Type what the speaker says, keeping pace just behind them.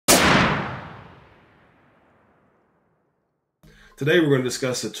Today we're going to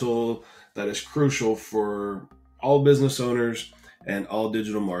discuss a tool that is crucial for all business owners and all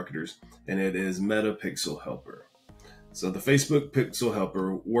digital marketers, and it is Meta Pixel Helper. So the Facebook Pixel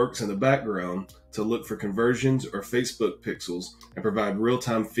Helper works in the background to look for conversions or Facebook pixels and provide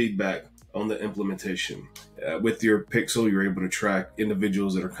real-time feedback on the implementation. With your pixel, you're able to track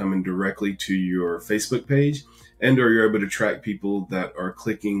individuals that are coming directly to your Facebook page, and or you're able to track people that are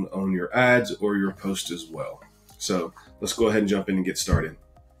clicking on your ads or your post as well. So let's go ahead and jump in and get started.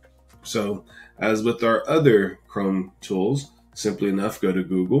 So as with our other Chrome tools, simply enough, go to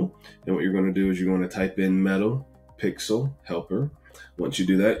Google, and what you're going to do is you're going to type in Meta Pixel Helper. Once you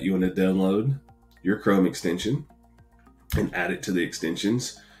do that, you want to download your Chrome extension and add it to the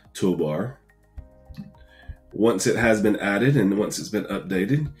extensions toolbar. Once it has been added and once it's been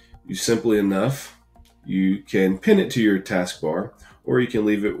updated, you simply enough, you can pin it to your taskbar, or you can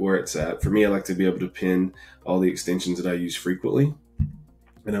leave it where it's at. For me, I like to be able to pin all the extensions that I use frequently.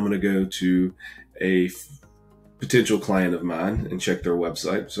 And I'm going to go to a potential client of mine and check their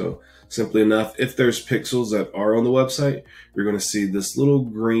website. So simply enough, if there's pixels that are on the website, you're going to see this little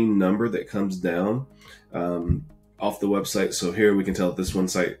green number that comes down off the website. So here we can tell that this one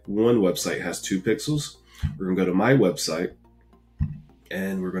website has 2 pixels. We're going to go to my website,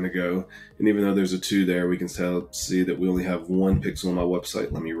 and we're going to go, and even though there's a 2 there, we can see that we only have 1 pixel on my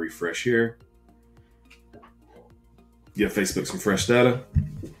website. Let me refresh here. Give Facebook some fresh data,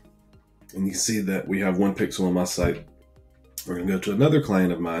 and you can see that we have 1 pixel on my site. We're going to go to another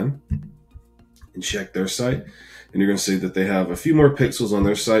client of mine and check their site, and you're going to see that they have a few more pixels on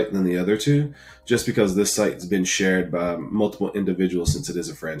their site than the other 2, just because this site has been shared by multiple individuals since it is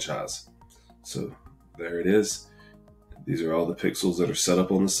a franchise. So there it is. These are all the pixels that are set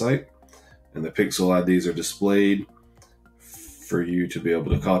up on the site, and the pixel IDs are displayed for you to be able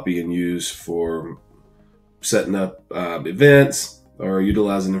to copy and use for setting up events or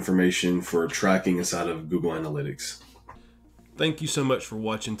utilizing information for tracking inside of Google Analytics. Thank you so much for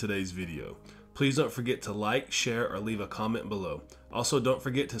watching today's video. Please don't forget to like, share, or leave a comment below. Also, don't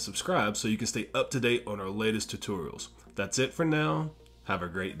forget to subscribe so you can stay up to date on our latest tutorials. That's it for now. Have a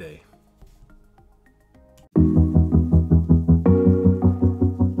great day.